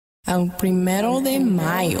El 1 de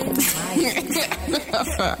mayo.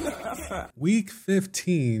 Week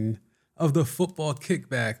 15 of the football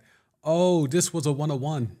kickback. Oh, this was a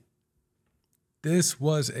 101. This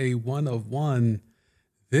was a 101.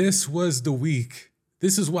 This was the week.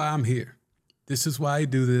 This is why I'm here. This is why I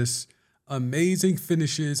do this. Amazing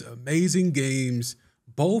finishes, amazing games,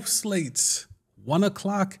 both slates, 1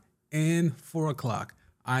 o'clock and 4 o'clock.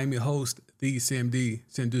 I'm your host, the Sam D.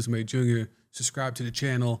 Sam Dusemay Jr. Subscribe to the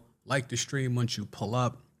channel, like the stream once you pull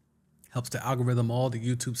up. Helps the algorithm, all the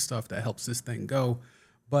YouTube stuff that helps this thing go.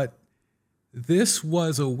 But this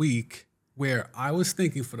was a week where I was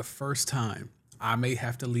thinking for the first time, I may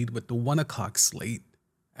have to lead with the 1 o'clock slate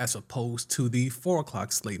as opposed to the 4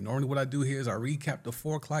 o'clock slate. Normally what I do here is I recap the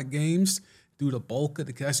 4 o'clock games, do the bulk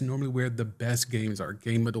of that's normally where the best games are,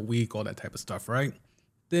 game of the week, all that type of stuff, right?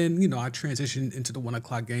 Then, I transition into the 1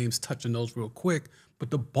 o'clock games, touching those real quick,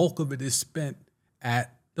 but the bulk of it is spent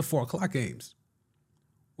at the 4 o'clock games.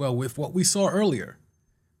 Well, with what we saw earlier,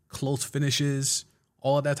 close finishes,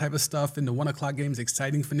 all of that type of stuff in the 1 o'clock games,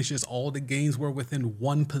 exciting finishes, all the games were within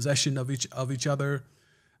one possession of each other.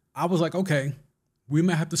 I was like, okay, we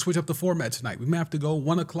might have to switch up the format tonight. We might have to go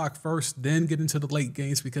 1 o'clock first, then get into the late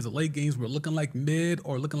games, because the late games were looking like mid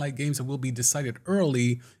or looking like games that will be decided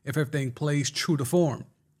early if everything plays true to form.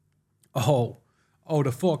 Oh,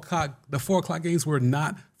 the 4 o'clock games were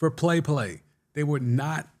not for play. They were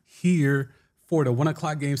not here for the 1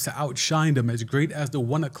 o'clock games to outshine them. As great as the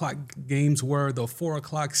 1 o'clock games were, the 4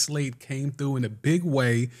 o'clock slate came through in a big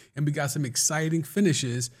way, and we got some exciting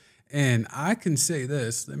finishes. And I can say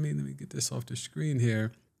this, let me get this off the screen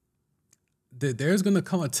here, that there's going to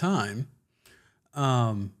come a time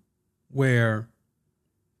where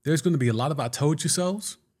there's going to be a lot of I told you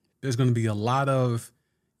so's. There's going to be a lot of,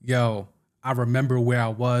 I remember where I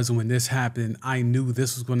was when this happened. I knew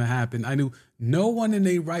this was going to happen. I knew. No one in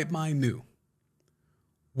their right mind knew.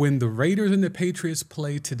 When the Raiders and the Patriots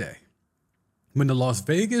played today, when the Las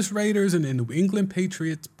Vegas Raiders and the New England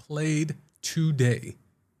Patriots played today,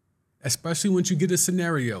 especially once you get a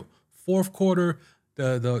scenario, fourth quarter,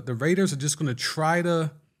 the Raiders are just going to try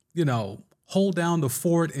to, hold down the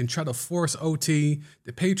fort and try to force OT.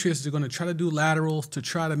 The Patriots are going to try to do laterals to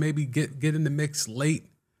try to maybe get in the mix late.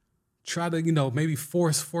 Try to, maybe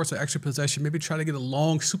force an extra possession, maybe try to get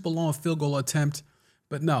a super long field goal attempt.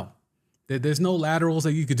 But no, there's no laterals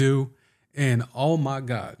that you could do. And oh my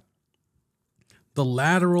God, the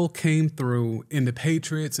lateral came through in the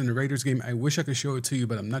Patriots and the Raiders game. I wish I could show it to you,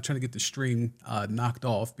 but I'm not trying to get the stream knocked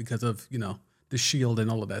off because of, the shield and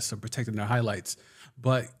all of that stuff, protecting their highlights.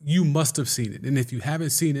 But you must have seen it. And if you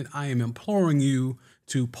haven't seen it, I am imploring you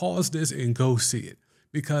to pause this and go see it.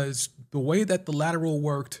 Because the way that the lateral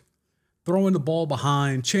worked, throwing the ball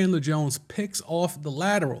behind, Chandler Jones picks off the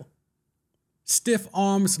lateral. Stiff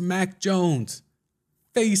arms Mac Jones,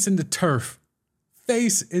 face in the turf,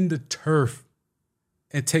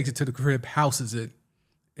 and takes it to the crib, houses it,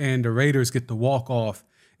 and the Raiders get the walk off.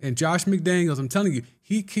 And Josh McDaniels, I'm telling you,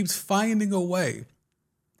 he keeps finding a way.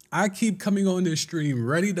 I keep coming on this stream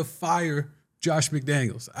ready to fire Josh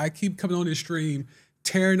McDaniels. I keep coming on this stream,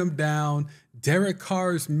 tearing him down. Derek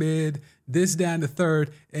Carr's mid, this down the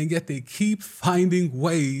third, and yet they keep finding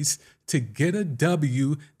ways to get a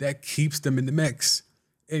W that keeps them in the mix.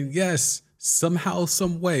 And yes, somehow,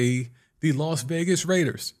 some way, the Las Vegas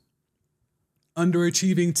Raiders,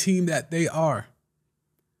 underachieving team that they are,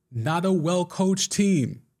 not a well-coached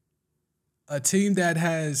team, a team that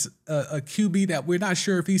has a QB that we're not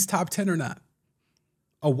sure if he's top 10 or not,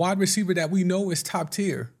 a wide receiver that we know is top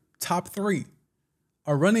tier, top 3,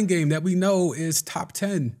 a running game that we know is top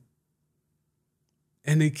 10,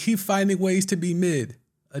 and they keep finding ways to be mid,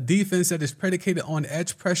 a defense that is predicated on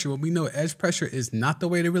edge pressure when we know edge pressure is not the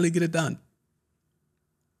way to really get it done,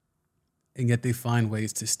 and yet they find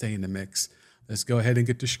ways to stay in the mix. Let's go ahead and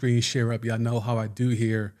get the screen share up. Y'all know how I do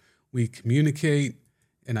here. We communicate,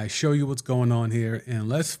 and I show you what's going on here. And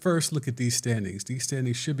let's first look at these standings. These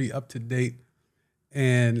standings should be up to date.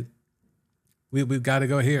 And we've got to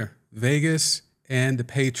go here. Vegas and the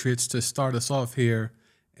Patriots to start us off here.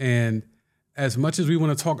 And as much as we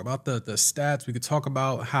want to talk about the stats, we could talk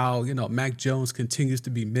about how, Mac Jones continues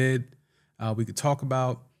to be mid. We could talk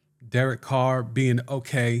about Derek Carr being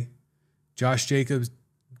okay. Josh Jacobs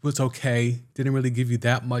was okay. Didn't really give you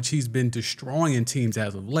that much. He's been destroying teams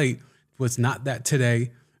as of late. Was not that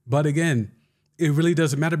today. But again, it really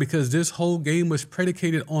doesn't matter because this whole game was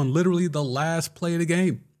predicated on literally the last play of the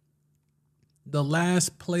game. The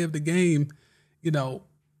last play of the game,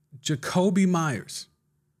 Jacoby Myers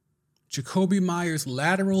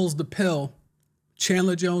laterals the pill.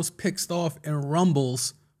 Chandler Jones picks off and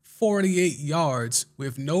rumbles 48 yards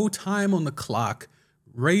with no time on the clock.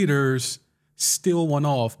 Raiders still one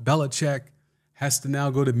off. Belichick has to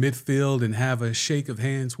now go to midfield and have a shake of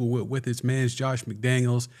hands with his man, Josh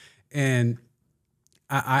McDaniels. And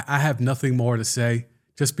I have nothing more to say,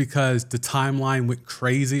 just because the timeline went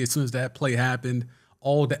crazy. As soon as that play happened,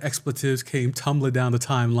 all the expletives came tumbling down the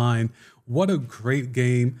timeline. What a great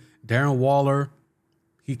game. Darren Waller,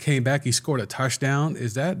 he came back, he scored a touchdown.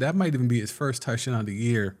 That might even be his first touchdown of the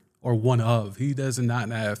year, or one of. He does not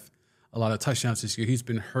have a lot of touchdowns this year. He's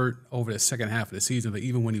been hurt over the second half of the season, but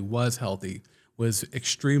even when he was healthy, was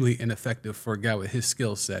extremely ineffective for a guy with his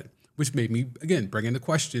skill set, which made me, again, bring in the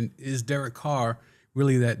question, is Derek Carr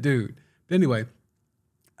really that dude? But anyway,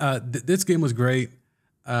 this game was great.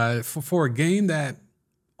 For a game that,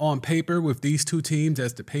 on paper, with these two teams,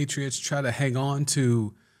 as the Patriots try to hang on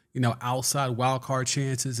to, outside wild card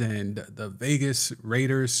chances, and the Vegas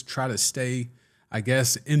Raiders try to stay, I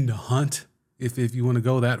guess, in the hunt, if you want to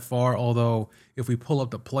go that far. Although, if we pull up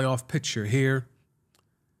the playoff picture here,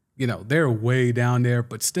 they're way down there,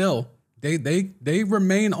 but still, they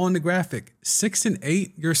remain on the graphic.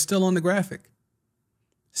 6-8, you're still on the graphic.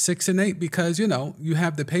 6-8, because you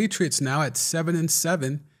have the Patriots now at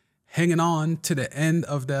 7-7, hanging on to the end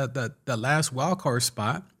of the last wild card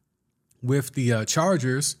spot, with the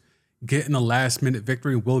Chargers getting a last minute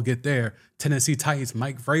victory. We'll get there. Tennessee Titans,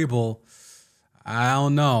 Mike Vrabel, I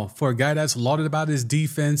don't know, for a guy that's lauded about his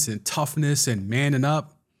defense and toughness and manning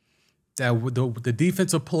up, that the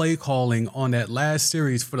defensive play calling on that last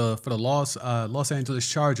series for the Los Angeles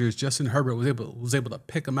Chargers, Justin Herbert was able to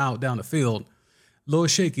pick him out down the field. A little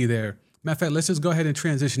shaky there. Matter of fact, let's just go ahead and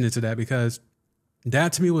transition into that, because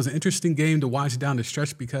that to me was an interesting game to watch down the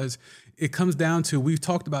stretch, because it comes down to, we've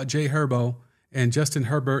talked about Jay Herbo and Justin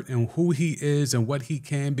Herbert and who he is and what he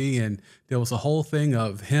can be, and there was a whole thing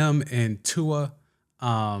of him and Tua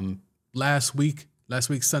last week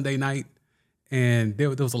Sunday night. And there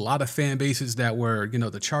was a lot of fan bases that were,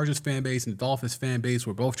 the Chargers fan base and the Dolphins fan base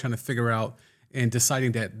were both trying to figure out and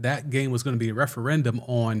deciding that game was going to be a referendum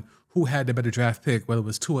on who had the better draft pick, whether it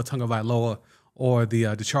was Tua Tagovailoa or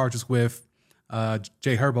the Chargers with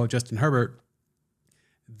Jay Herbo, Justin Herbert.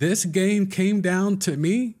 This game came down to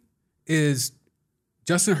me is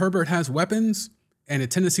Justin Herbert has weapons and the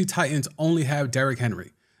Tennessee Titans only have Derrick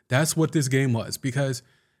Henry. That's what this game was, because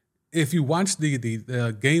if you watch the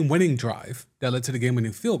game-winning drive that led to the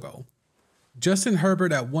game-winning field goal, Justin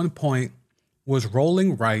Herbert at one point was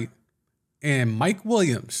rolling right, and Mike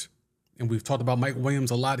Williams, and we've talked about Mike Williams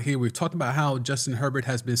a lot here. We've talked about how Justin Herbert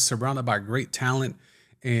has been surrounded by great talent,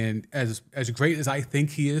 and as great as I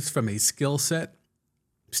think he is from a skill set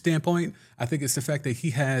standpoint, I think it's the fact that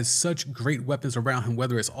he has such great weapons around him,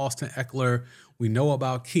 whether it's Austin Eckler, we know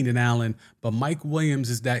about Keenan Allen, but Mike Williams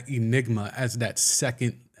is that enigma as that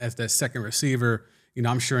second receiver.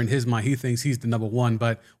 I'm sure in his mind he thinks he's the number one,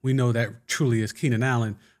 but we know that truly is Keenan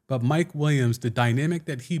Allen. But Mike Williams, the dynamic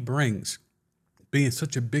that he brings, being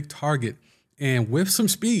such a big target and with some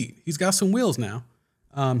speed, he's got some wheels now.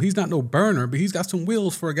 He's not no burner, but he's got some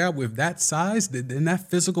wheels for a guy with that size and that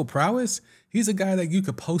physical prowess. He's a guy that you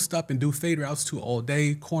could post up and do fade routes to all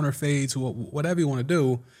day, corner fades, whatever you want to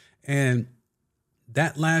do. And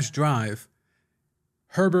that last drive,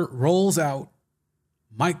 Herbert rolls out.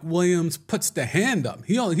 Mike Williams puts the hand up.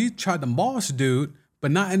 He tried to boss dude,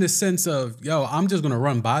 but not in the sense of, I'm just going to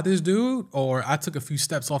run by this dude, or I took a few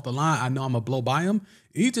steps off the line, I know I'm going to blow by him.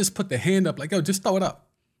 He just put the hand up like, just throw it up.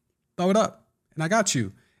 Throw it up, and I got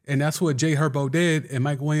you. And that's what Jay Herbo did, and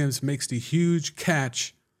Mike Williams makes the huge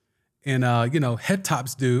catch and, head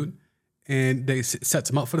tops dude, and they sets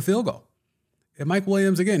him up for the field goal. And Mike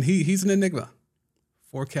Williams, again, he's an enigma.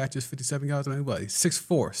 4 catches, 57 yards. I mean, what?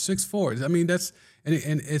 6'4". I mean, that's and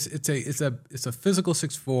it's a physical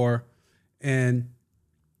 6'4" and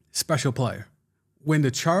special player. When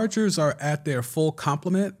the Chargers are at their full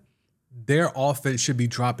complement, their offense should be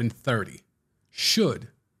dropping 30. Should,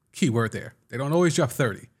 keyword there. They don't always drop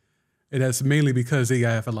 30, and that's mainly because they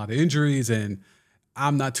have a lot of injuries, and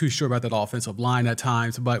I'm not too sure about that offensive line at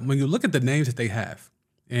times. But when you look at the names that they have,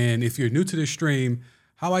 and if you're new to this stream,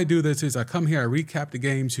 how I do this is I come here, I recap the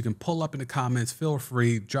games. You can pull up in the comments. Feel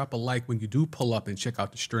free, drop a like when you do pull up and check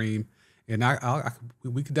out the stream. And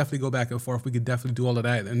we could definitely go back and forth. We could definitely do all of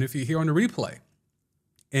that. And if you're here on the replay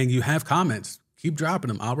and you have comments, keep dropping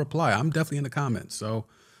them. I'll reply. I'm definitely in the comments. So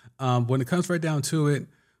when it comes right down to it,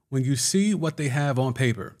 when you see what they have on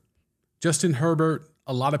paper, Justin Herbert,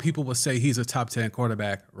 a lot of people will say he's a top 10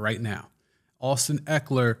 quarterback right now. Austin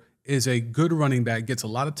Eckler is a good running back, gets a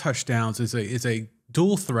lot of touchdowns, is a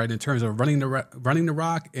dual threat in terms of running the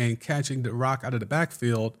rock and catching the rock out of the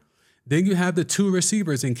backfield. Then you have the two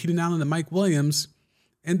receivers in Keenan Allen and Mike Williams.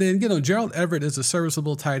 And then, Gerald Everett is a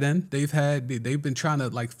serviceable tight end. They've been trying to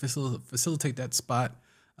like facilitate that spot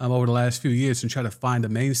over the last few years and try to find a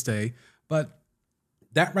mainstay. But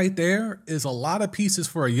that right there is a lot of pieces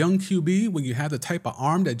for a young QB when you have the type of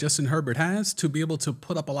arm that Justin Herbert has to be able to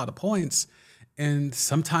put up a lot of points. And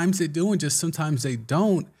sometimes they do, and just sometimes they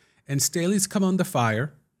don't. And Staley's come under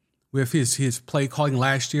fire with his play calling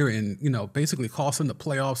last year, and basically cost him the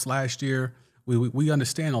playoffs last year. We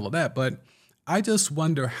understand all of that, but I just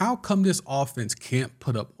wonder how come this offense can't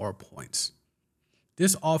put up more points.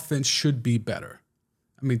 This offense should be better.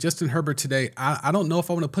 I mean, Justin Herbert today, I don't know if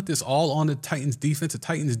I want to put this all on the Titans defense. The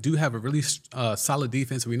Titans do have a really solid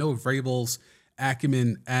defense. We know Vrabel's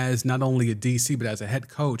acumen as not only a DC, but as a head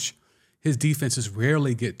coach. His defenses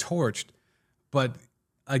rarely get torched. But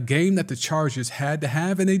a game that the Chargers had to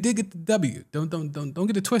have, and they did get the W. Don't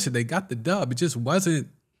get it twisted. They got the dub. It just wasn't.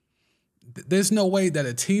 There's no way that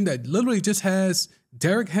a team that literally just has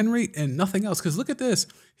Derrick Henry and nothing else. Because look at this.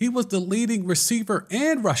 He was the leading receiver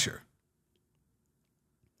and rusher.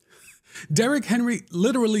 Derrick Henry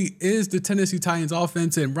literally is the Tennessee Titans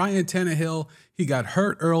offense, and Ryan Tannehill, he got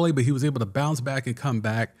hurt early, but he was able to bounce back and come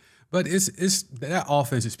back. But it's that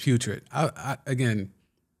offense is putrid. Again,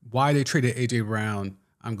 why they traded A.J. Brown,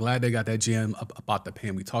 I'm glad they got that GM about the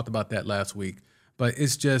pen. We talked about that last week. But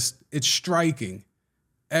it's striking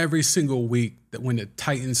every single week that when the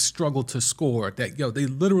Titans struggle to score, that they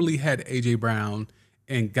literally had A.J. Brown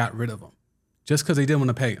and got rid of him just because they didn't want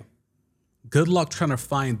to pay him. Good luck trying to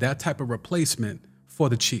find that type of replacement for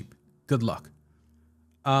the cheap. Good luck.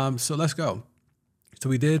 So let's go. So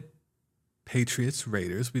we did Patriots,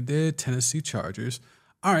 Raiders. We did Tennessee Chargers.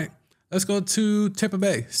 All right, let's go to Tampa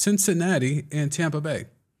Bay, Cincinnati, and Tampa Bay.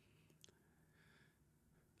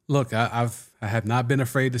 Look, I have not been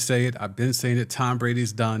afraid to say it. I've been saying it. Tom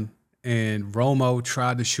Brady's done. And Romo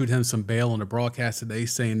tried to shoot him some bail on the broadcast today,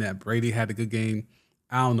 saying that Brady had a good game.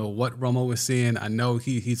 I don't know what Romo was saying. I know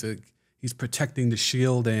he's protecting the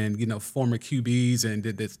shield and, former QBs, and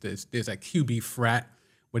there's that QB frat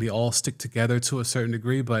where they all stick together to a certain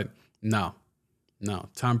degree. But no,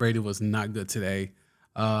 Tom Brady was not good today.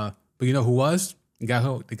 But you know who was? The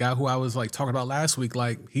guy who I was like talking about last week,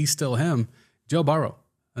 like he's still him. Joe Burrow,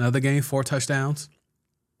 another game, 4 touchdowns.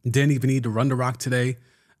 Didn't even need to run the rock today.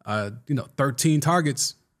 13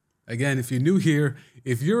 targets. Again, if you're new here,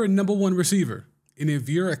 if you're a number one receiver and if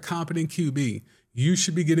you're a competent QB, you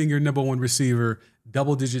should be getting your number one receiver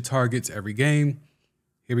double-digit targets every game.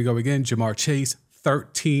 Here we go again. Jamar Chase,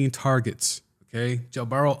 13 targets. Okay? Joe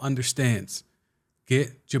Burrow understands.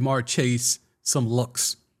 Get Jamar Chase some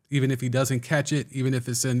looks. Even if he doesn't catch it, even if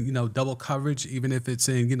it's in, double coverage, even if it's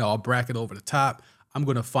in, a bracket over the top, I'm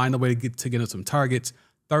going to find a way to get him some targets.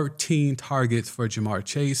 13 targets for Jamar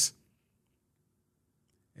Chase.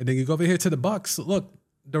 And then you go over here to the Bucs. Look,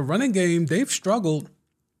 the running game, they've struggled.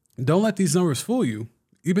 Don't let these numbers fool you.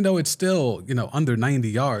 Even though it's still, under 90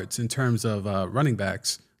 yards in terms of running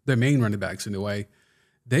backs, their main running backs anyway,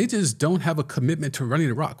 they just don't have a commitment to running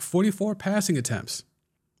the rock. 44 passing attempts.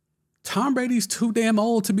 Tom Brady's too damn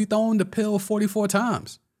old to be throwing the pill 44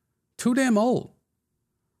 times. Too damn old.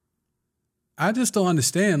 I just don't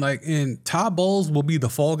understand. And Todd Bowles will be the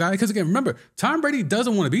fall guy. Because again, remember, Tom Brady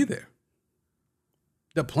doesn't want to be there.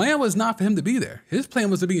 The plan was not for him to be there. His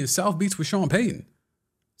plan was to be in South Beach with Sean Payton.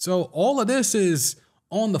 So all of this is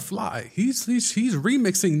on the fly. He's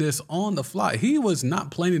remixing this on the fly. He was not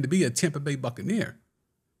planning to be a Tampa Bay Buccaneer.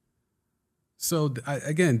 So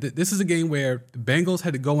this is a game where the Bengals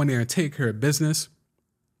had to go in there and take care of business.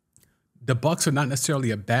 The Bucs are not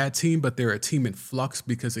necessarily a bad team, but they're a team in flux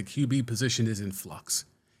because the QB position is in flux.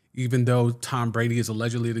 Even though Tom Brady is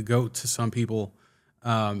allegedly the GOAT to some people,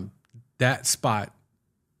 that spot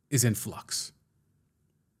is in flux.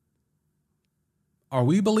 Are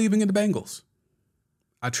we believing in the Bengals?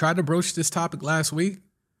 I tried to broach this topic last week.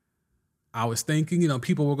 I was thinking,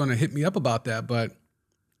 people were going to hit me up about that, but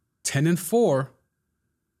 10-4.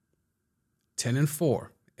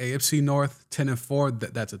 AFC North,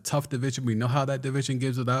 10-4. That's a tough division. We know how that division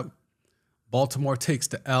gives it up. Baltimore takes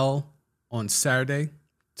the L on Saturday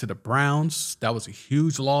to the Browns. That was a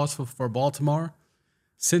huge loss for Baltimore.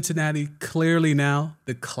 Cincinnati, clearly now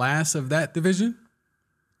the class of that division.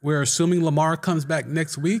 We're assuming Lamar comes back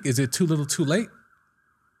next week. Is it too little too late?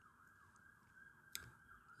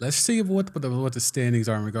 Let's see what the standings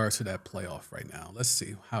are in regards to that playoff right now. Let's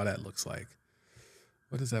see how that looks like.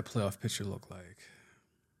 What does that playoff picture look like?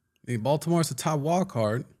 I mean, Baltimore's the top wild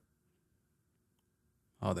card.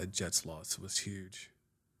 Oh, that Jets loss was huge.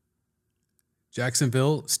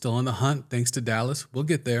 Jacksonville still in the hunt thanks to Dallas. We'll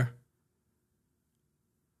get there.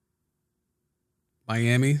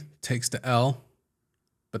 Miami takes the L,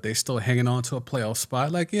 but they're still hanging on to a playoff spot.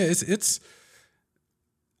 Like, yeah, it's.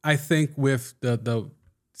 I think with the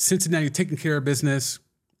Cincinnati taking care of business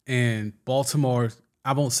and Baltimore,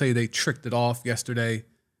 I won't say they tricked it off yesterday.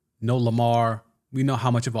 No Lamar. We know how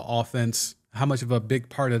much of an offense, how much of a big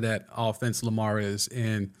part of that offense Lamar is.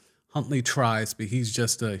 And Huntley tries, but he's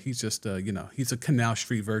just a he's a Canal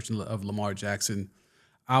Street version of Lamar Jackson.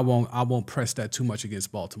 I won't press that too much against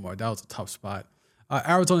Baltimore. That was a tough spot.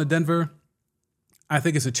 Arizona, Denver. I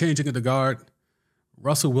think it's a changing of the guard.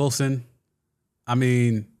 Russell Wilson. I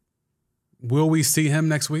mean, will we see him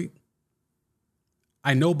next week?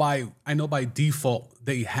 I know by default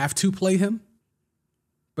they have to play him,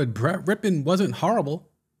 but Brett Rippon wasn't horrible.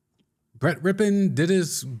 Brett Rippon did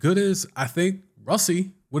as good as I think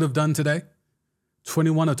Russie would have done today.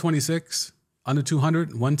 21 of 26, under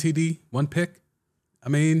 200, 1 TD, 1 pick. I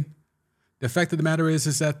mean, the fact of the matter is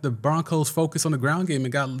that the Broncos focused on the ground game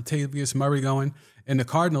and got Latavius Murray going. And the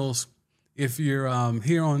Cardinals, if you're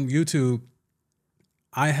here on YouTube,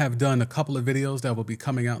 I have done a couple of videos that will be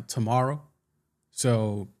coming out tomorrow.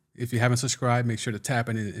 So if you haven't subscribed, make sure to tap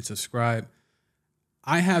in and subscribe.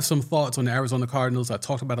 I have some thoughts on the Arizona Cardinals. I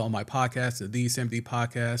talked about it on my podcast, the SMD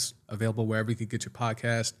podcast, available wherever you can get your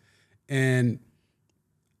podcast. And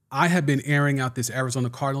I have been airing out this Arizona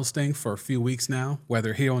Cardinals thing for a few weeks now,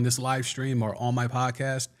 whether here on this live stream or on my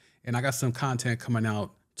podcast. And I got some content coming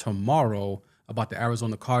out tomorrow about the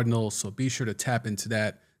Arizona Cardinals. So be sure to tap into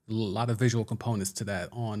that. A lot of visual components to that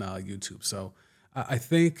on YouTube. So I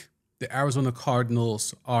think the Arizona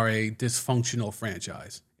Cardinals are a dysfunctional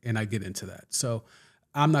franchise, and I get into that. So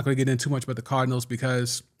I'm not going to get into too much about the Cardinals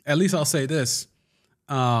because at least I'll say this.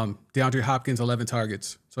 DeAndre Hopkins, 11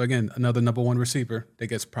 targets. So again, another number one receiver that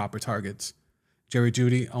gets proper targets. Jerry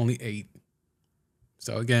Jeudy, only 8.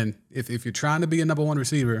 So again, if you're trying to be a number one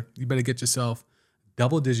receiver, you better get yourself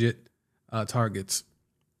double-digit targets.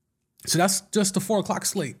 So that's just the 4 o'clock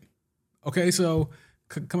slate. Okay, so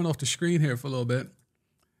coming off the screen here for a little bit,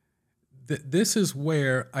 this is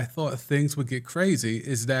where I thought things would get crazy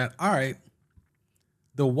is that, all right,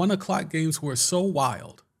 the 1 o'clock games were so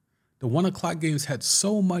wild. The 1 o'clock games had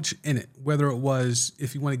so much in it, whether it was,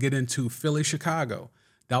 if you want to get into Philly, Chicago,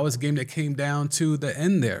 that was a game that came down to the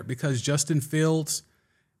end there because Justin Fields,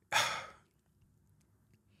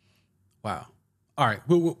 wow. All right,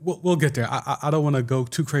 we'll get there. I don't want to go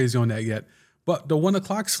too crazy on that yet. But the 1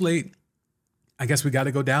 o'clock slate, I guess we got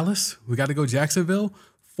to go Dallas. We got to go Jacksonville,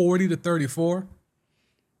 40-34.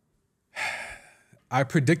 I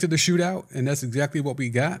predicted a shootout, and that's exactly what we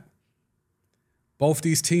got. Both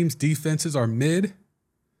these teams' defenses are mid.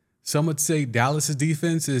 Some would say Dallas's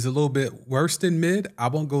defense is a little bit worse than mid. I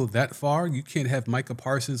won't go that far. You can't have Micah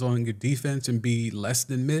Parsons on your defense and be less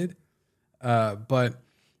than mid. But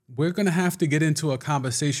we're going to have to get into a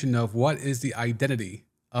conversation of what is the identity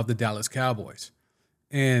of the Dallas Cowboys.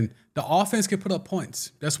 And the offense can put up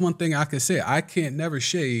points. That's one thing I can say. I can't never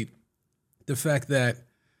shade the fact that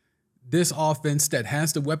this offense that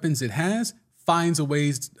has the weapons it has finds a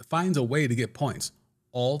way to get points.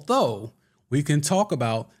 Although we can talk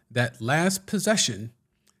about that last possession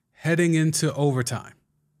heading into overtime,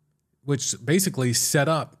 which basically set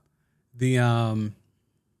up the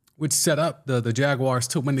Jaguars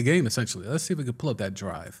to win the game, essentially. Let's see if we can pull up that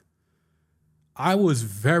drive. I was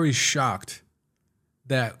very shocked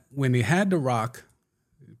that when they had the rock,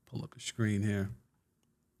 pull up the screen here.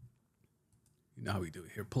 You know how we do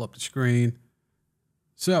it here. Pull up the screen.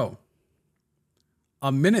 So,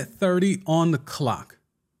 1:30 on the clock.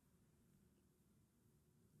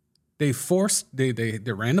 They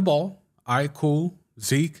ran the ball. All right, cool.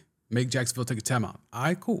 Zeke, make Jacksonville take a timeout. All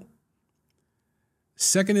right, cool.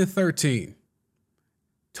 2nd and 13.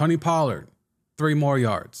 Tony Pollard, 3 more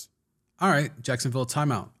yards. All right, Jacksonville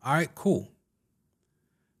timeout. All right, cool.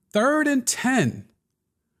 3rd and 10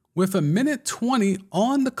 with 1:20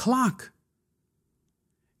 on the clock.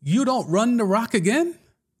 You don't run the rock again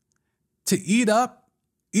to eat up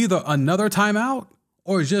either another timeout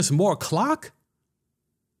or just more clock?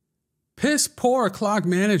 Piss poor clock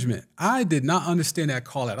management. I did not understand that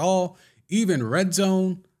call at all. Even Red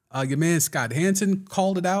Zone, your man Scott Hansen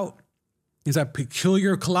called it out. Is that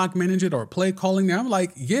peculiar clock management or play calling there? I'm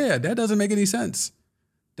like, yeah, that doesn't make any sense.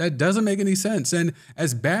 That doesn't make any sense. And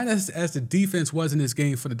as bad as the defense was in this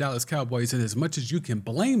game for the Dallas Cowboys, and as much as you can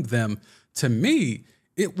blame them, to me,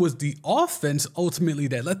 it was the offense ultimately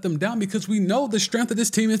that let them down because we know the strength of this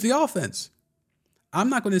team is the offense. I'm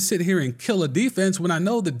not going to sit here and kill a defense when I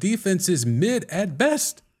know the defense is mid at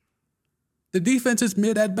best. The defense is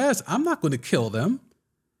mid at best. I'm not going to kill them.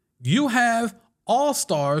 You have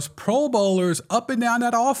all-stars, Pro Bowlers up and down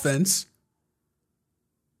that offense.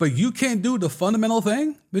 but you can't do the fundamental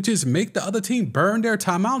thing, which is make the other team burn their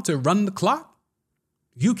timeout to run the clock.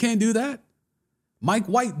 You can't do that. Mike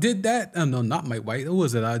White did that. No, not Mike White. Who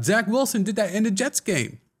was it? Zach Wilson did that in the Jets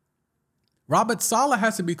game. Robert Saleh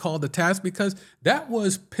has to be called to task because that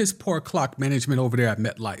was piss poor clock management over there at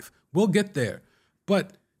MetLife. We'll get there.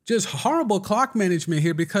 But just horrible clock management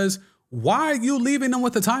here, because why are you leaving them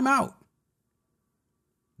with a timeout?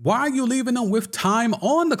 Why are you leaving them with time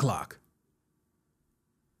on the clock?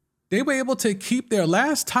 They were able to keep their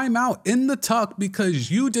last timeout in the tuck because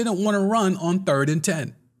you didn't want to run on 3rd and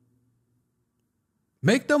 10.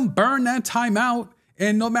 Make them burn that timeout,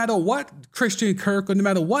 and no matter what Christian Kirk or no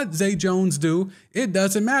matter what Zay Jones do, it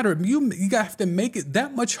doesn't matter. You have to make it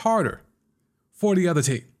that much harder for the other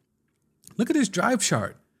team. Look at this drive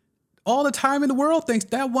chart. All the time in the world thinks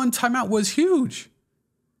that one timeout was huge.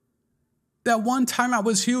 That one timeout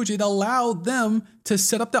was huge. It allowed them to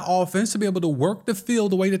set up the offense to be able to work the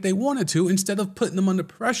field the way that they wanted to, instead of putting them under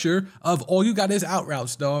pressure of all you got is out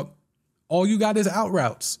routes, dog. All you got is out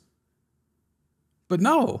routes. But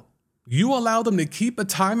no, you allow them to keep a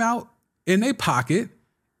timeout in their pocket,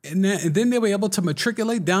 and then they were able to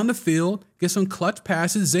matriculate down the field, get some clutch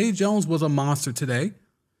passes. Zay Jones was a monster today.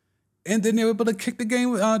 And then they were able to kick the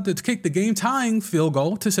game tying field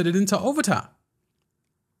goal to set it into overtime.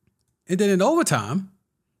 And then in overtime,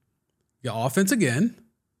 your offense again.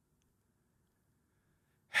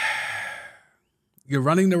 You're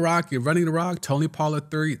running the rock. Tony Pollard,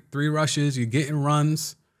 three rushes. You're getting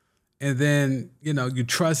runs. And then, you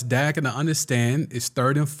trust Dak and to understand it's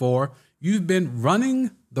 3rd and 4. You've been running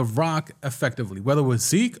the rock effectively, whether it was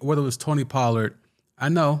Zeke or whether it was Tony Pollard. I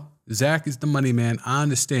know Zach is the money man. I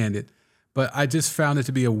understand it. But I just found it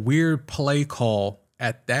to be a weird play call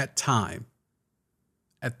at that time.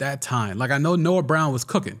 Like, I know Noah Brown was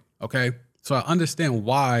cooking, okay? So I understand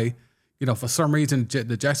why, for some reason,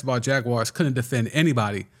 the Jacksonville Jaguars couldn't defend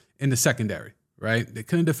anybody in the secondary, right? They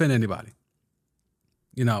couldn't defend anybody.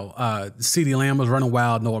 CeeDee Lamb was running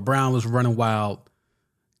wild. Noah Brown was running wild.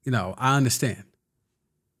 I understand.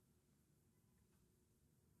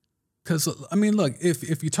 Because, look,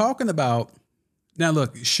 if you're talking about, now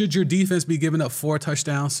look, should your defense be giving up 4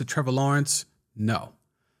 touchdowns to Trevor Lawrence? No.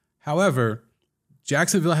 However,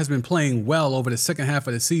 Jacksonville has been playing well over the second half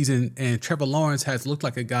of the season, and Trevor Lawrence has looked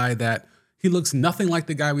like a guy that, he looks nothing like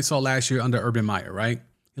the guy we saw last year under Urban Meyer, right?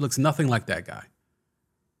 He looks nothing like that guy.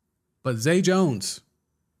 But Zay Jones,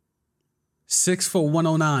 6 for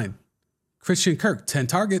 109. Christian Kirk, 10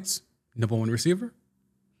 targets, number 1 receiver.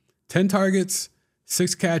 10 targets,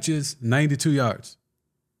 6 catches, 92 yards.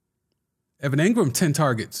 Evan Ingram, 10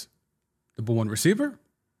 targets, number 1 receiver.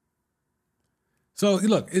 So,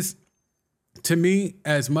 look, it's, to me,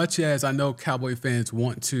 as much as I know Cowboy fans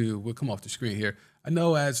want to, we'll come off the screen here. I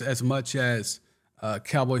know as much as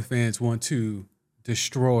Cowboy fans want to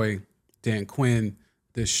destroy Dan Quinn,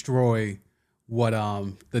 destroy what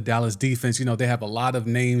the Dallas defense, they have a lot of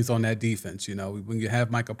names on that defense. When you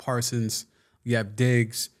have Micah Parsons, you have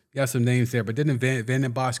Diggs, you have some names there. But then Van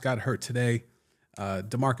Den Bosch got hurt today.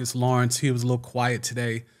 DeMarcus Lawrence, he was a little quiet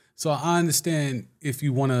today. So I understand if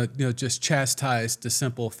you want to, just chastise the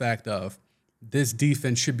simple fact of this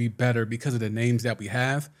defense should be better because of the names that we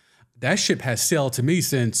have. That ship has sailed to me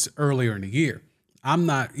since earlier in the year. I'm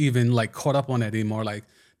not even caught up on that anymore. Like,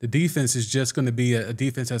 the defense is just going to be a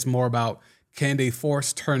defense that's more about, can they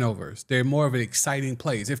force turnovers? They're more of an exciting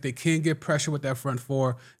plays. If they can't get pressure with that front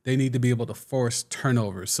 4, they need to be able to force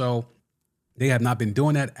turnovers. So they have not been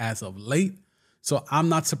doing that as of late. So I'm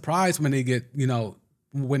not surprised when they get,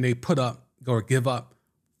 when they put up or give up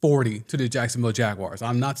 40 to the Jacksonville Jaguars.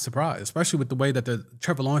 I'm not surprised, especially with the way that the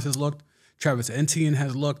Trevor Lawrence has looked, Travis Etienne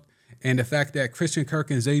has looked, and the fact that Christian Kirk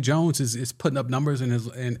and Zay Jones is putting up numbers,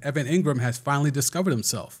 and Evan Ingram has finally discovered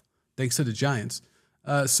himself, thanks to the Giants.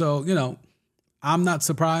 So, I'm not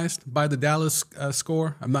surprised by the Dallas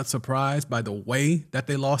score. I'm not surprised by the way that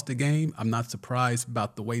they lost the game. I'm not surprised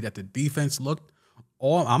about the way that the defense looked.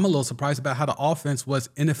 Or I'm a little surprised about how the offense was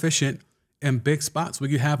inefficient in big spots when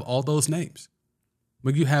you have all those names.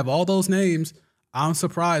 When you have all those names, I'm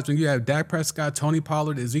surprised when you have Dak Prescott, Tony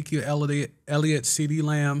Pollard, Ezekiel Elliott, CeeDee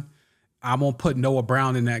Lamb. I won't put Noah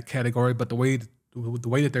Brown in that category, but the way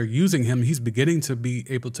that they're using him, he's beginning to be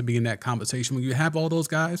able to be in that conversation. When you have all those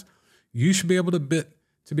guys, you should be able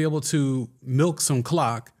to milk some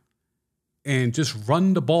clock and just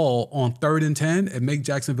run the ball on 3rd and 10 and make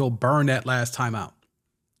Jacksonville burn that last timeout.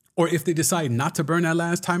 Or if they decide not to burn that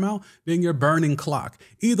last timeout, then you're burning clock.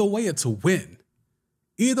 Either way, it's a win.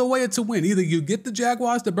 Either you get the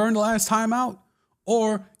Jaguars to burn the last timeout,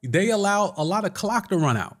 or they allow a lot of clock to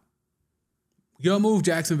run out. Your move,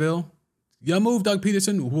 Jacksonville. Your move, Doug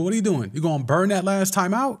Peterson. What are you doing? You going to burn that last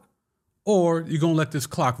time out, or you going to let this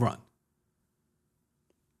clock run?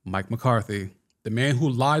 Mike McCarthy, the man who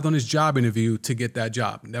lied on his job interview to get that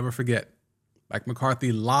job. Never forget. Mike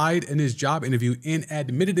McCarthy lied in his job interview and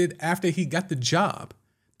admitted it after he got the job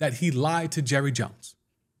that he lied to Jerry Jones.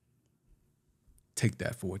 Take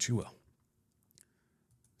that for what you will.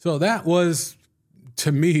 So that was,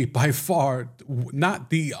 to me, by far, not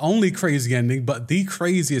the only crazy ending, but the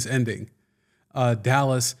craziest ending.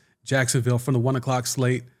 Dallas, Jacksonville from the 1 o'clock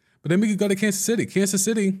slate. But then we could go to Kansas City. Kansas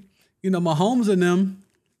City, Mahomes and them,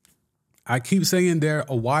 I keep saying they're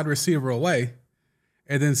a wide receiver away.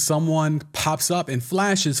 And then someone pops up and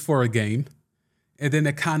flashes for a game. And then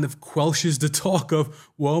it kind of quelches the talk of,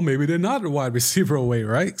 well, maybe they're not a wide receiver away,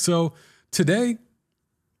 right? So today,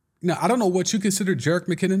 I don't know what you consider Jerick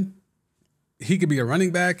McKinnon. He could be a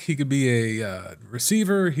running back. He could be a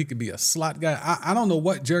receiver. He could be a slot guy. I don't know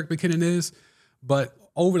what Jerick McKinnon is, but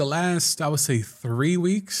over the last, I would say 3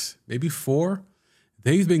 weeks, maybe 4,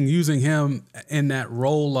 they've been using him in that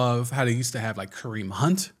role of how they used to have like Kareem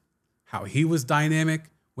Hunt, how he was dynamic,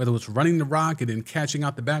 whether it was running the rock and then catching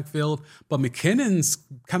out the backfield. But McKinnon's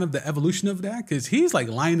kind of the evolution of that because he's like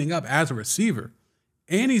lining up as a receiver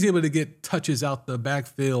and he's able to get touches out the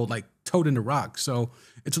backfield, like toting the rock. So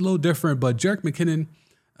it's a little different. But Jerick McKinnon,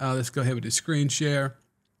 let's go ahead with the screen share.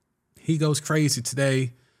 He goes crazy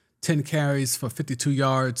today. 10 carries for 52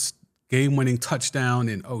 yards, game-winning touchdown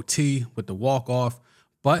in OT with the walk-off,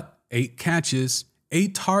 but 8 catches,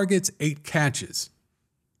 8 targets, 8 catches.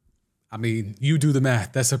 I mean, you do the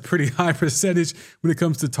math. That's a pretty high percentage when it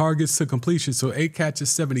comes to targets to completion. So 8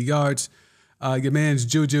 catches, 70 yards. Your man's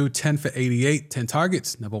Juju, 10 for 88, 10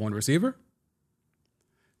 targets, number 1 receiver.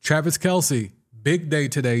 Travis Kelce, big day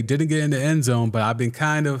today. Didn't get in the end zone, but I've been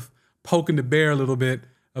kind of poking the bear a little bit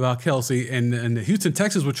about Kelce. And the Houston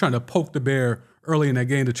Texans were trying to poke the bear early in that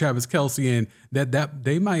game to Travis Kelce, and that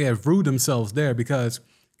they might have rued themselves there because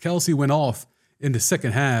Kelce went off in the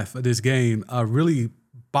second half of this game, really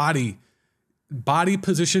body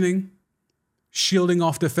positioning, shielding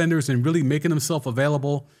off defenders, and really making himself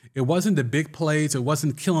available. It wasn't the big plays. It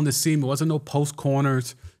wasn't killing the seam. It wasn't no post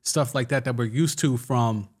corners, stuff like that we're used to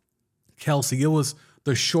from Kelce. It was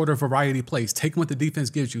the shorter variety plays, taking what the defense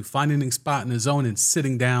gives you, finding a spot in the zone and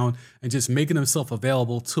sitting down and just making himself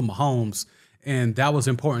available to Mahomes. And that was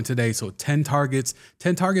important today. So 10 targets,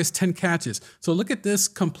 10 catches. So look at this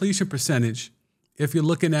completion percentage. If you're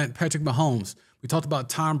looking at Patrick Mahomes, we talked about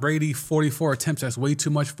Tom Brady, 44 attempts. That's way too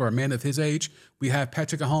much for a man of his age. We have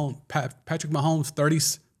Patrick Mahomes,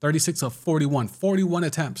 36 of 41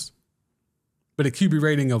 attempts, but a QB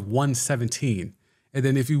rating of 117. And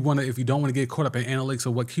then if you don't want to get caught up in analytics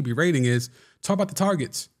of what QB rating is, talk about the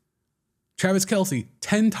targets. Travis Kelce,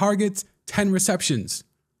 10 targets, 10 receptions.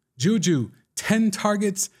 Juju, 10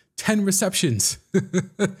 targets, 10 receptions.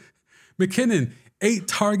 McKinnon, 8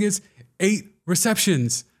 targets, 8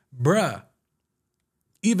 receptions. Bruh.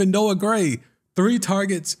 Even Noah Gray, 3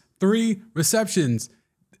 targets, 3 receptions.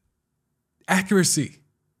 Accuracy.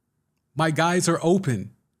 My guys are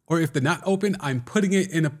open. Or if they're not open, I'm putting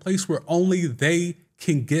it in a place where only they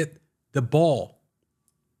can get the ball.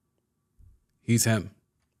 He's him.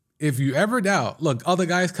 If you ever doubt, look, other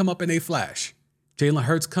guys come up and they flash. Jalen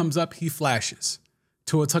Hurts comes up, he flashes.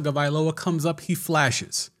 Tua Tagovailoa comes up, he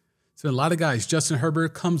flashes. So a lot of guys, Justin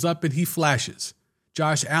Herbert comes up and he flashes.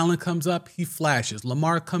 Josh Allen comes up, he flashes.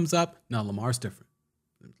 Lamar comes up. No, Lamar's different.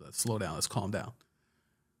 Let's slow down. Let's calm down.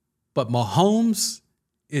 But Mahomes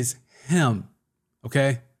is him,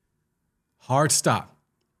 okay? Hard stop.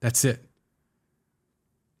 That's it.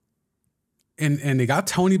 And they got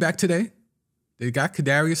Tony back today. They got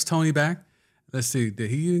Kadarius Toney back. Let's see. Did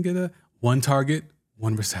he even get 1 target,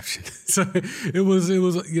 1 reception? So it was,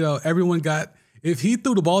 everyone got, if he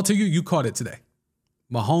threw the ball to you, you caught it today.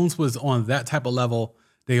 Mahomes was on that type of level.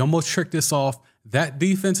 They almost tricked this off. That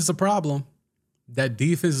defense is a problem. That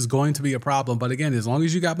defense is going to be a problem. But again, as long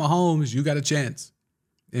as you got Mahomes, you got a chance.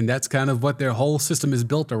 And that's kind of what their whole system is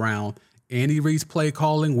built around. Andy Reid's play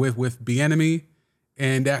calling with Bieniemy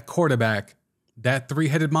and that quarterback, that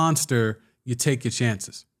 3-headed monster, you take your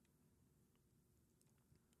chances.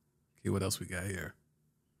 Okay, what else we got here?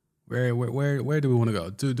 Where do we want to go?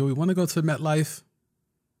 Do we want to go to MetLife?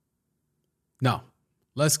 No.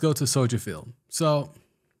 Let's go to Soldier Field. So,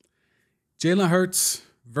 Jalen Hurts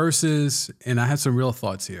versus, and I had some real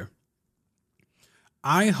thoughts here.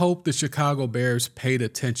 I hope the Chicago Bears paid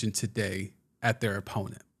attention today at their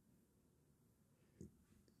opponent.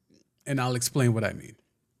 And I'll explain what I mean.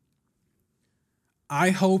 I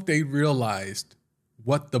hope they realized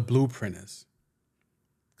what the blueprint is.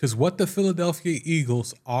 Because what the Philadelphia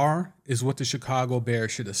Eagles are is what the Chicago Bears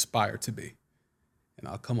should aspire to be. And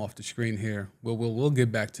I'll come off the screen here. We'll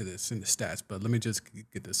get back to this in the stats, but let me just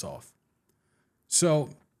get this off. So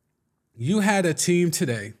you had a team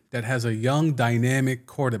today that has a young, dynamic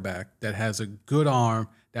quarterback that has a good arm,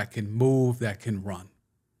 that can move, that can run.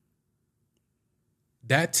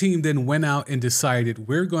 That team then went out and decided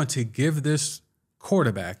we're going to give this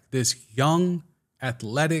quarterback, this young,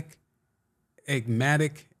 athletic,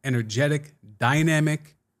 enigmatic, energetic,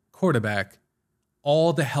 dynamic quarterback,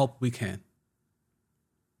 all the help we can.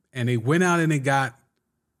 And they went out and they got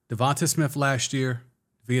Devonta Smith last year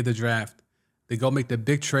via the draft. They go make the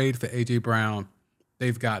big trade for A.J. Brown.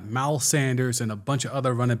 They've got Miles Sanders and a bunch of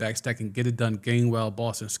other running backs that can get it done. Gainwell,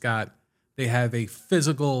 Boston Scott. They have a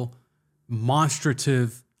physical,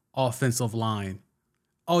 monstrative offensive line.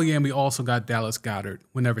 Oh, yeah, and we also got Dallas Goedert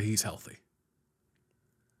whenever he's healthy.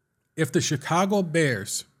 If the Chicago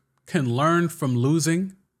Bears can learn from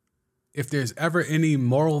losing, if there's ever any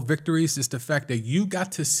moral victories, it's the fact that you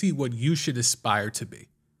got to see what you should aspire to be.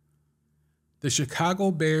 The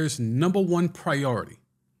Chicago Bears' number one priority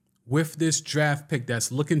with this draft pick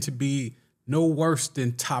that's looking to be no worse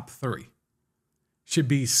than top 3 should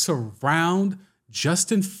be surround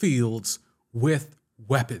Justin Fields with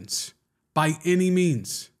weapons by any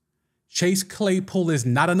means. Chase Claypool is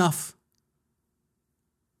not enough.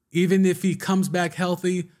 Even if he comes back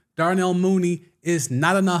healthy, Darnell Mooney is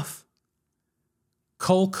not enough.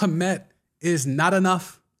 Cole Kmet is not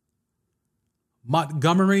enough.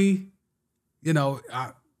 Montgomery,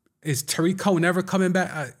 is Tariq Cohen ever coming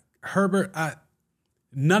back? Herbert,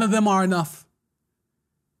 none of them are enough.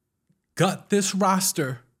 Gut this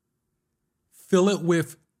roster. Fill it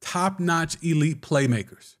with top-notch elite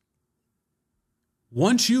playmakers.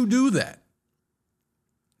 Once you do that,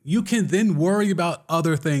 you can then worry about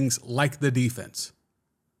other things like the defense.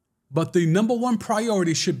 But the number one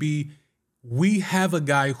priority should be we have a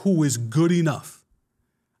guy who is good enough.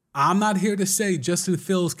 I'm not here to say Justin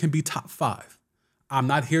Fields can be top 5. I'm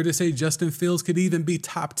not here to say Justin Fields could even be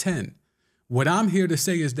top 10. What I'm here to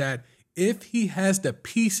say is that if he has the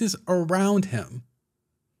pieces around him,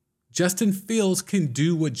 Justin Fields can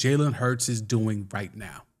do what Jalen Hurts is doing right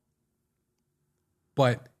now.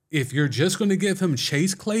 But if you're just going to give him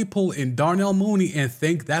Chase Claypool and Darnell Mooney and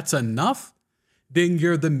think that's enough, then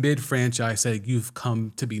you're the mid-franchise that you've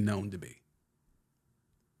come to be known to be.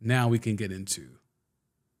 Now we can get into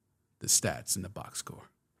the stats and the box score.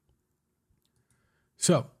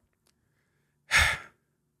 So,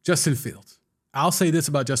 Justin Fields. I'll say this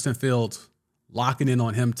about Justin Fields, locking in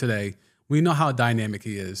on him today. We know how dynamic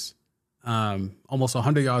he is. Almost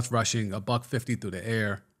 100 yards rushing, $150 through the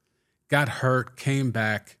air. Got hurt, came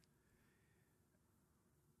back.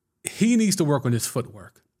 He needs to work on his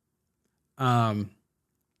footwork. And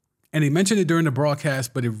he mentioned it during the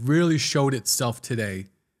broadcast, but it really showed itself today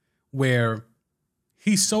where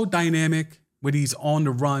he's so dynamic when he's on the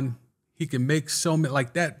run. He can make so many,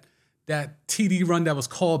 like that TD run that was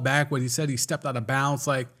called back when he said he stepped out of bounds.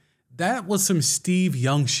 Like, that was some Steve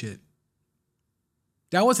Young shit.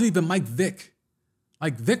 That wasn't even Mike Vick.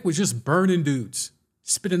 Like, Vick was just burning dudes,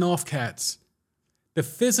 spitting off cats. The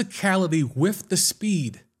physicality with the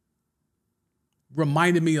speed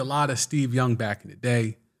reminded me a lot of Steve Young back in the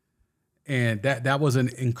day. And that was an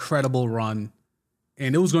incredible run.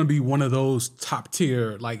 And it was going to be one of those top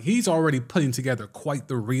tier, like, he's already putting together quite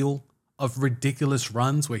the reel of ridiculous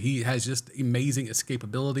runs where he has just amazing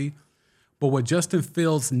escapability. But what Justin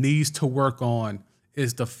Fields needs to work on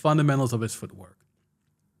is the fundamentals of his footwork.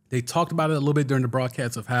 They talked about it a little bit during the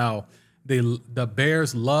broadcast of how the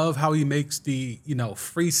Bears love how he makes the,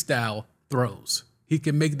 freestyle throws. He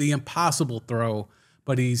can make the impossible throw,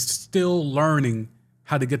 but he's still learning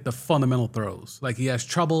how to get the fundamental throws. Like, he has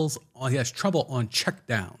trouble on check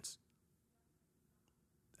downs.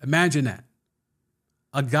 Imagine that.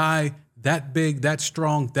 A guy that big, that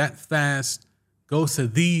strong, that fast, goes to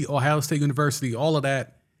the Ohio State University, all of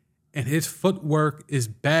that, and his footwork is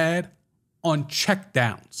bad on check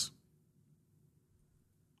downs.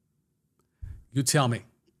 You tell me.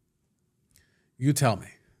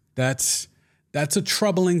 That's a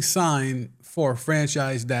troubling sign for a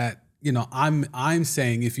franchise that, I'm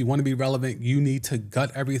saying if you want to be relevant, you need to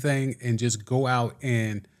gut everything and just go out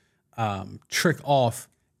and trick off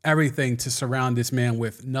everything to surround this man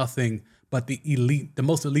with nothing but the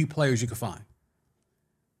most elite players you can find.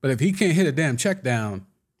 But if he can't hit a damn check down,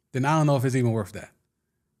 then I don't know if it's even worth that.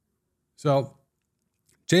 So,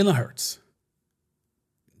 Jalen Hurts,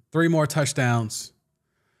 3 more touchdowns,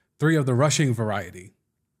 3 of the rushing variety.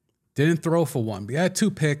 Didn't throw for 1, but he had 2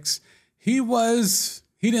 picks. He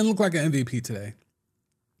didn't look like an MVP today.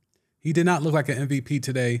 He did not look like an MVP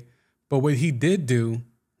today. But what he did do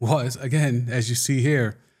was, again, as you see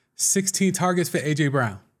here, 16 targets for A.J.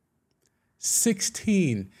 Brown.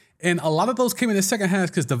 16. And a lot of those came in the second half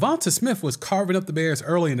because Devonta Smith was carving up the Bears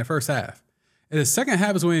early in the first half. And the second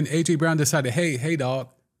half is when A.J. Brown decided, hey, dog,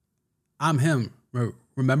 I'm him.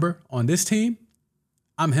 Remember, on this team,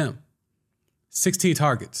 I'm him. 16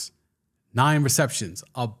 targets, 9 receptions,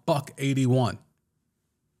 $181.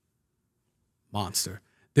 Monster.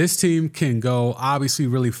 This team can go obviously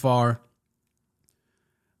really far.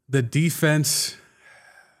 The defense,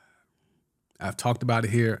 I've talked about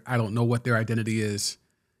it here. I don't know what their identity is.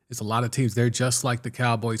 It's a lot of teams. They're just like the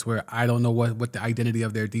Cowboys where I don't know what the identity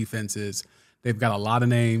of their defense is. They've got a lot of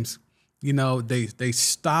names. You know, they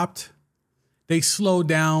slowed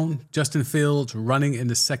down Justin Fields running in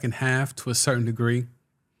the second half to a certain degree.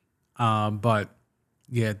 But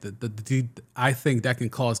yeah, I think that can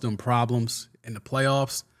cause them problems in the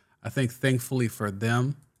playoffs. I think thankfully for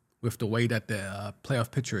them, with the way that the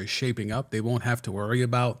playoff picture is shaping up, they won't have to worry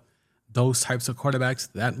about those types of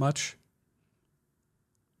quarterbacks that much.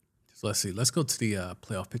 So let's see. Let's go to the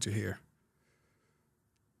playoff picture here.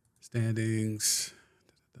 Standings,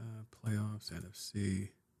 playoffs, NFC.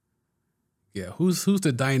 Yeah, who's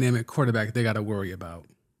the dynamic quarterback they got to worry about?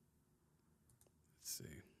 Let's see.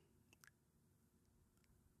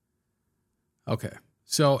 Okay,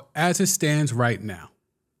 so as it stands right now,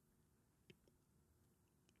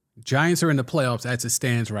 Giants are in the playoffs as it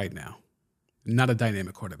stands right now. Not a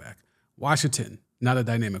dynamic quarterback. Washington, not a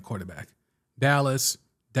dynamic quarterback. Dallas,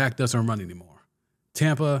 Dak doesn't run anymore.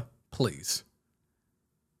 Tampa, please.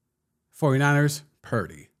 49ers,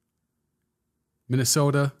 Purdy.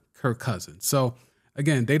 Minnesota, Kirk Cousins. So,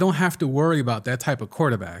 again, they don't have to worry about that type of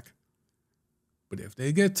quarterback. But if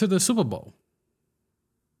they get to the Super Bowl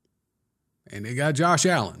and they got Josh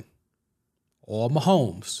Allen or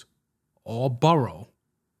Mahomes or Burrow